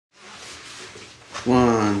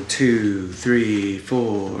1, 2, 3,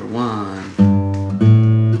 4, 1.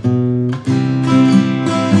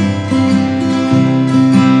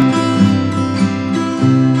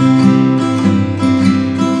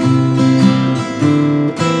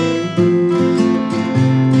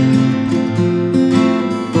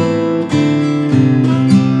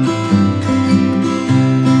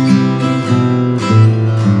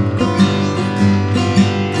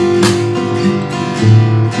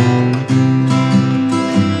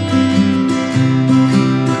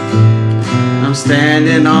 I'm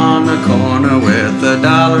standing on the corner with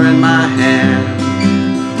 $1 in my hand,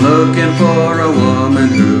 looking for a woman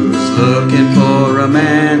who's looking for a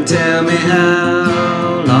man. Tell me,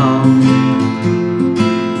 how long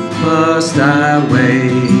must I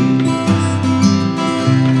wait?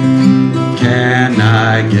 Can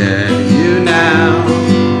I get you now,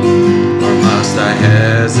 or must I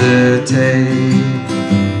hesitate?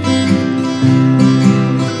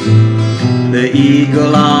 The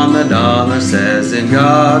eagle on the dollar says, in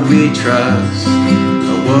God we trust.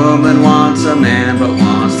 A woman wants a man but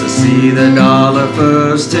wants to see the dollar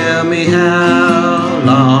first. Tell me, how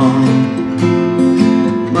long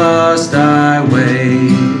must I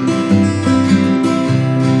wait?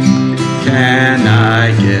 Can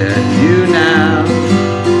I get you now,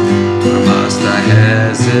 or must I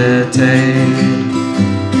hesitate?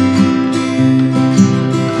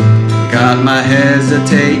 Got my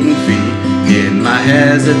hesitating feet in my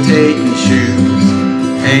hesitating shoes.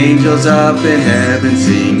 Angels up in heaven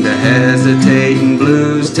sing the hesitating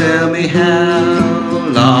blues. Tell me, how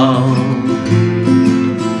long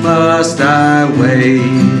must I wait?